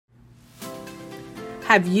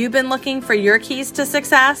Have you been looking for your keys to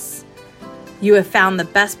success? You have found the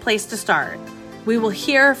best place to start. We will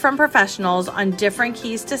hear from professionals on different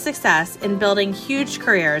keys to success in building huge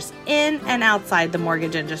careers in and outside the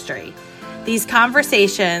mortgage industry. These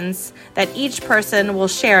conversations that each person will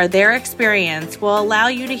share their experience will allow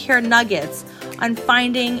you to hear nuggets on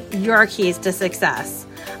finding your keys to success.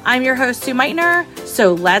 I'm your host, Sue Meitner,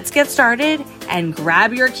 so let's get started and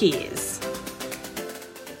grab your keys.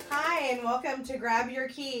 Hi, and welcome to Grab Your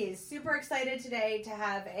Keys. Super excited today to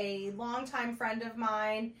have a longtime friend of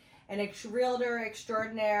mine, an realtor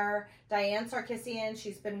extraordinaire, Diane Sarkisian.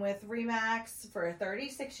 She's been with RE/MAX for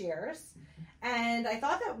 36 years. And I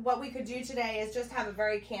thought that what we could do today is just have a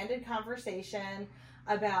very candid conversation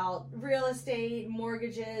about real estate,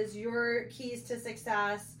 mortgages, your keys to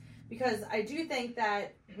success, because I do think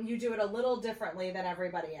that you do it a little differently than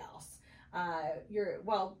everybody else.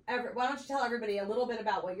 Why don't you tell everybody a little bit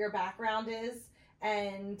about what your background is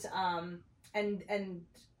and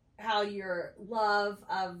how your love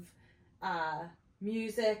of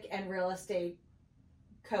music and real estate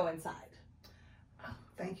coincide.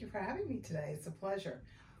 Thank you for having me today. It's a pleasure.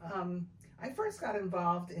 I first got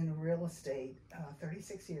involved in real estate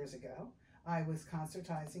 36 years ago. I was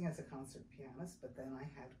concertizing as a concert pianist, but then I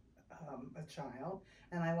had a child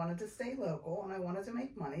and I wanted to stay local and I wanted to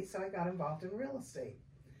make money, so I got involved in real estate.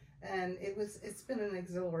 And it's been an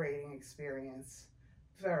exhilarating experience,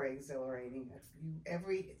 very exhilarating.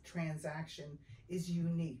 Every transaction is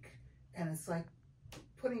unique and it's like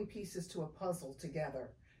putting pieces to a puzzle together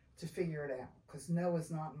to figure it out, because no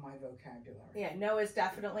is not in my vocabulary. Yeah, no is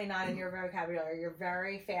definitely not in your vocabulary. You're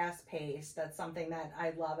very fast paced. That's something that I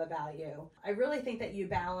love about you. I really think that you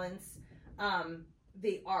balance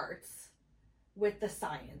the arts with the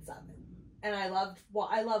science of it. And I love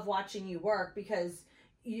watching you work, because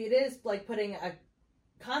it is like putting a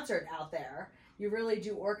concert out there. You really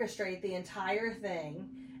do orchestrate the entire thing,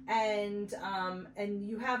 and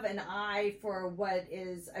you have an eye for what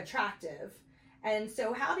is attractive. And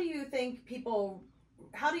so how do you think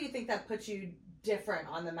that puts you different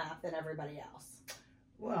on the map than everybody else?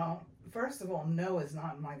 Well, first of all, no is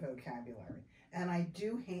not in my vocabulary. And I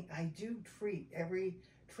do treat every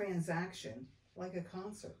transaction like a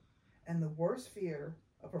concert. And the worst fear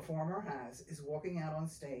a performer has is walking out on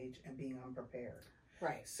stage and being unprepared.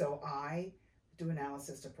 Right. So I do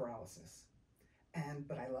analysis to paralysis.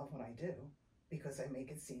 But I love what I do because I make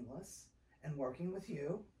it seamless. And working with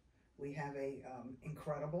you, we have a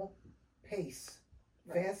incredible pace,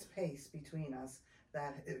 fast pace between us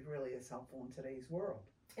that it really is helpful in today's world.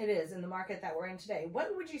 It is, in the market that we're in today.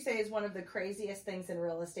 What would you say is one of the craziest things in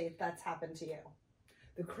real estate that's happened to you?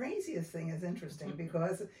 The craziest thing is interesting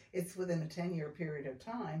because it's within a 10-year period of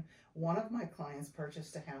time. One of my clients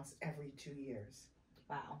purchased a house every 2 years.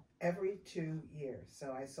 Wow. Every 2 years.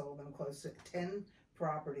 So I sold them close to 10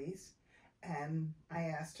 properties. And I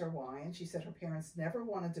asked her why, and she said her parents never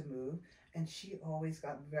wanted to move, and she always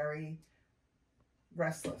got very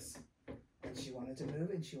restless. And she wanted to move,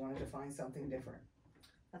 and she wanted to find something different.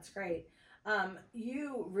 That's great.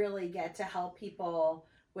 You really get to help people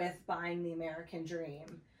with buying the American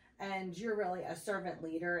dream, and you're really a servant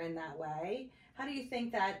leader in that way. How do you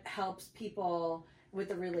think that helps people with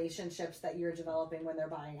the relationships that you're developing when they're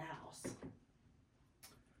buying a house?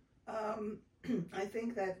 I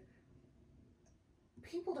think that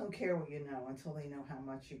people don't care what you know until they know how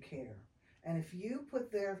much you care. And if you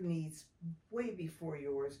put their needs way before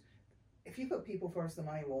yours, if you put people first, the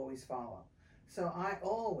money will always follow. So I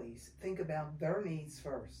always think about their needs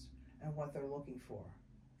first and what they're looking for.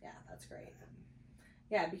 Yeah, that's great.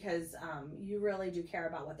 Yeah, because you really do care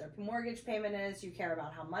about what their mortgage payment is. You care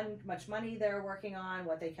about how much money they're working on,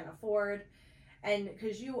 what they can afford. And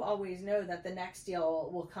because you always know that the next deal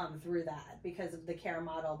will come through that because of the care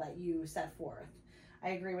model that you set forth.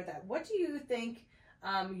 I agree with that. What do you think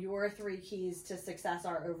your 3 keys to success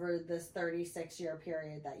are over this 36-year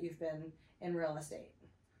period that you've been in real estate?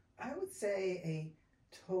 I would say a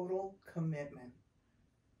total commitment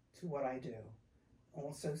to what I do.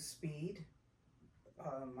 Also speed,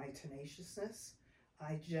 my tenaciousness.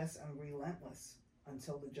 I just am relentless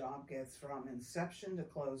until the job gets from inception to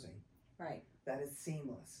closing. Right. That is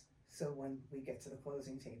seamless. So when we get to the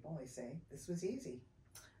closing table, I say, this was easy.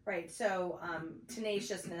 Right. So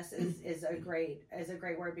tenaciousness is a great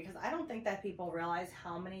word, because I don't think that people realize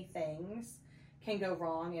how many things can go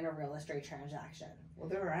wrong in a real estate transaction. Well,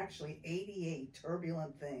 there are actually 88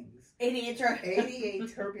 turbulent things.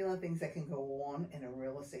 88 turbulent things that can go on in a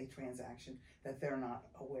real estate transaction that they're not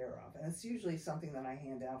aware of. And it's usually something that I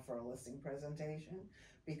hand out for a listing presentation,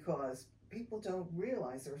 because people don't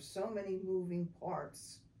realize there are so many moving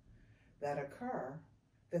parts that occur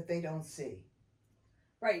that they don't see.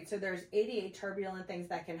 Right. So there's 88 turbulent things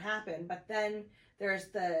that can happen, but then there's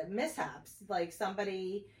the mishaps, like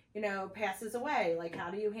somebody, passes away. Like,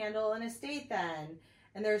 how do you handle an estate then?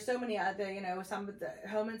 And there's so many other, some of the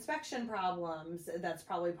home inspection problems. That's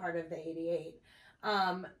probably part of the 88.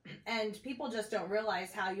 And people just don't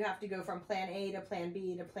realize how you have to go from plan A to plan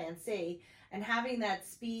B to plan C, and having that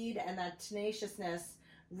speed and that tenaciousness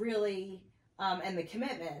really, and the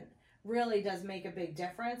commitment really does make a big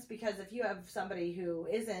difference, because if you have somebody who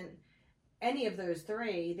isn't any of those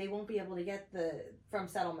three, they won't be able to get from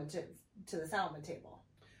settlement to the settlement table.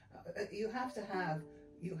 You have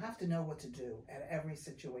to know what to do at every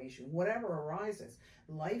situation, whatever arises.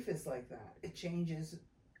 Life is like that. It changes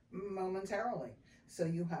momentarily. So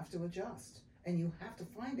you have to adjust, and you have to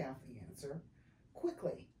find out the answer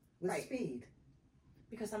quickly with speed.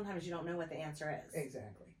 Because sometimes you don't know what the answer is.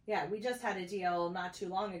 Exactly. Yeah, we just had a deal not too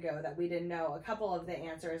long ago that we didn't know a couple of the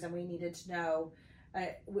answers, and we needed to know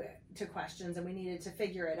to questions, and we needed to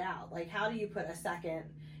figure it out. Like, how do you put a second?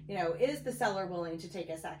 Is the seller willing to take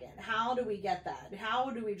a second? How do we get that? How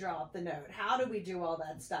do we draw up the note? How do we do all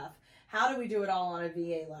that stuff? How do we do it all on a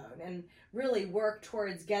VA loan? And really work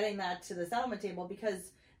towards getting that to the settlement table,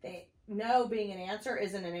 because they know being an answer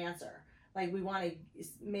isn't an answer. Like, we want to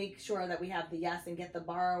make sure that we have the yes and get the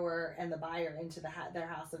borrower and the buyer into their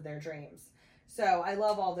house of their dreams. So I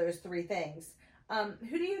love all those three things.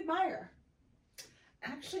 Who do you admire?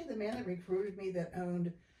 Actually, the man that recruited me, that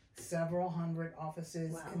owned several hundred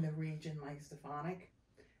offices in the region, Mike Stefanik.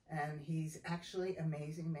 And he's actually an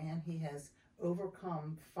amazing man. He has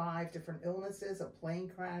overcome 5 different illnesses, a plane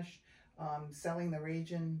crash, selling the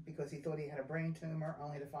region because he thought he had a brain tumor,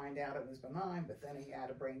 only to find out it was benign, but then he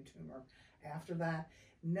had a brain tumor after that.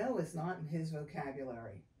 No is not in his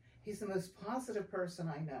vocabulary. He's the most positive person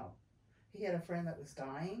I know. He had a friend that was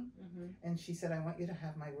dying, and she said, "I want you to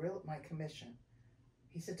have my commission."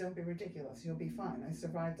 He said, "Don't be ridiculous. You'll be fine. I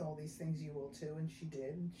survived all these things. You will too." And she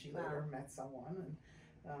did. And she later met someone.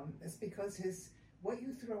 And it's because what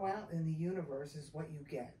you throw out in the universe is what you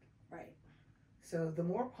get. Right. So the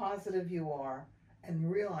more positive you are,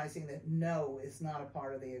 and realizing that no is not a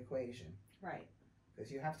part of the equation. Right.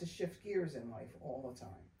 Because you have to shift gears in life all the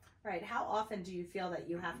time. Right. How often do you feel that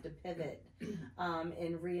you have to pivot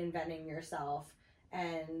in reinventing yourself?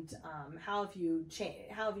 And how have you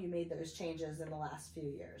made those changes in the last few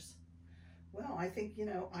years? Well, I think,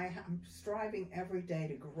 I'm striving every day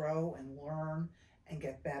to grow and learn and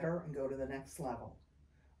get better and go to the next level.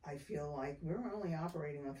 I feel like we're only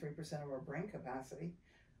operating on 3% of our brain capacity.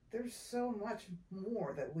 There's so much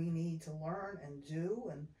more that we need to learn and do,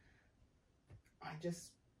 and I'm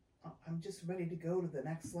just ready to go to the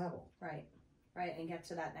next level. Right, and get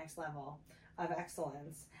to that next level of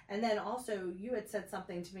excellence. And then also, you had said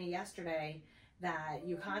something to me yesterday that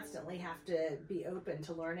you constantly have to be open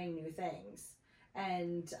to learning new things.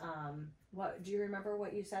 And what do you remember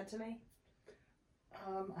what you said to me?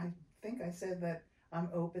 I think I said that I'm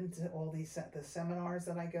open to all the seminars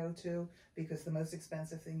that I go to, because the most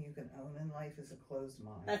expensive thing you can own in life is a closed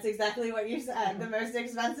mind. That's exactly what you said. The most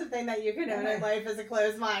expensive thing that you can own in life is a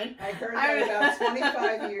closed mind. I heard that about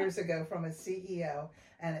 25 years ago from a CEO,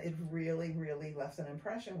 and it really, really left an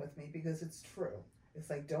impression with me, because it's true. It's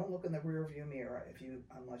like, don't look in the rearview mirror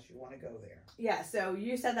unless you want to go there. Yeah. So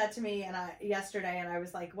you said that to me yesterday, and I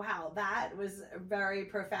was like, wow, that was very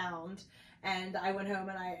profound. And I went home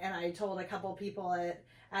and I told a couple people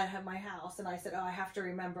at my house, and I said, I have to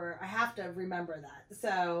remember that.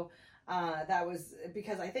 So that was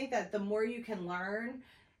because I think that the more you can learn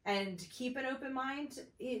and keep an open mind,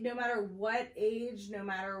 no matter what age, no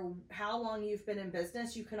matter how long you've been in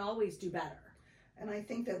business, you can always do better. And I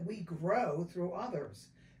think that we grow through others.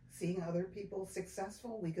 Seeing other people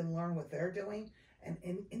successful, we can learn what they're doing and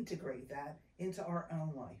integrate that into our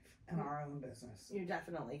own life and our own business. You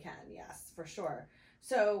definitely can, yes, for sure.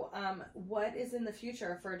 So what is in the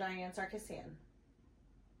future for Diane Sarkisian?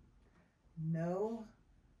 No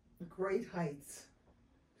great heights.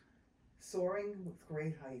 Soaring with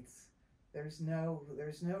great heights. There's no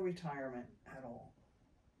retirement at all.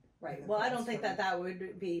 Right. Well, I don't think that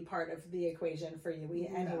would be part of the equation for you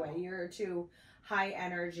anyway. No. You're too high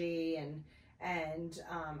energy, and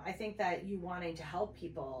I think that you wanting to help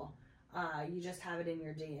people, you just have it in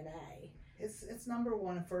your DNA. It's number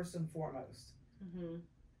one, first and foremost. Mm-hmm.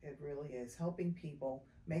 It really is. Helping people,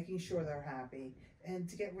 making sure they're happy, and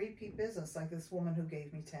to get repeat business, like this woman who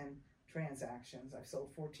gave me 10 transactions. I've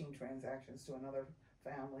sold 14 transactions to another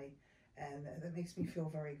family, and that makes me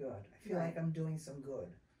feel very good. I feel like I'm doing some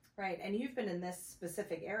good. Right, and you've been in this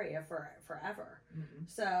specific area for forever. Mm-hmm.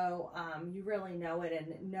 So you really know it,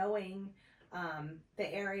 and knowing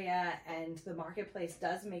the area and the marketplace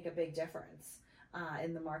does make a big difference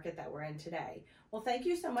in the market that we're in today. Well, thank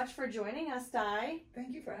you so much for joining us, Di.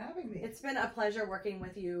 Thank you for having me. It's been a pleasure working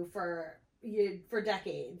with you for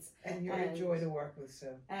decades. And you're a joy to work with, Sue.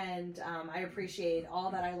 And I appreciate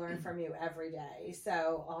all that I learn from you every day.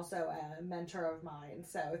 So also a mentor of mine.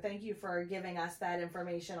 So thank you for giving us that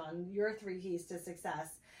information on your 3 keys to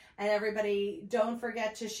success. And everybody, don't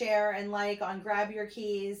forget to share and like on Grab Your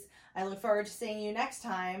Keys. I look forward to seeing you next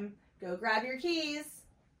time. Go grab your keys.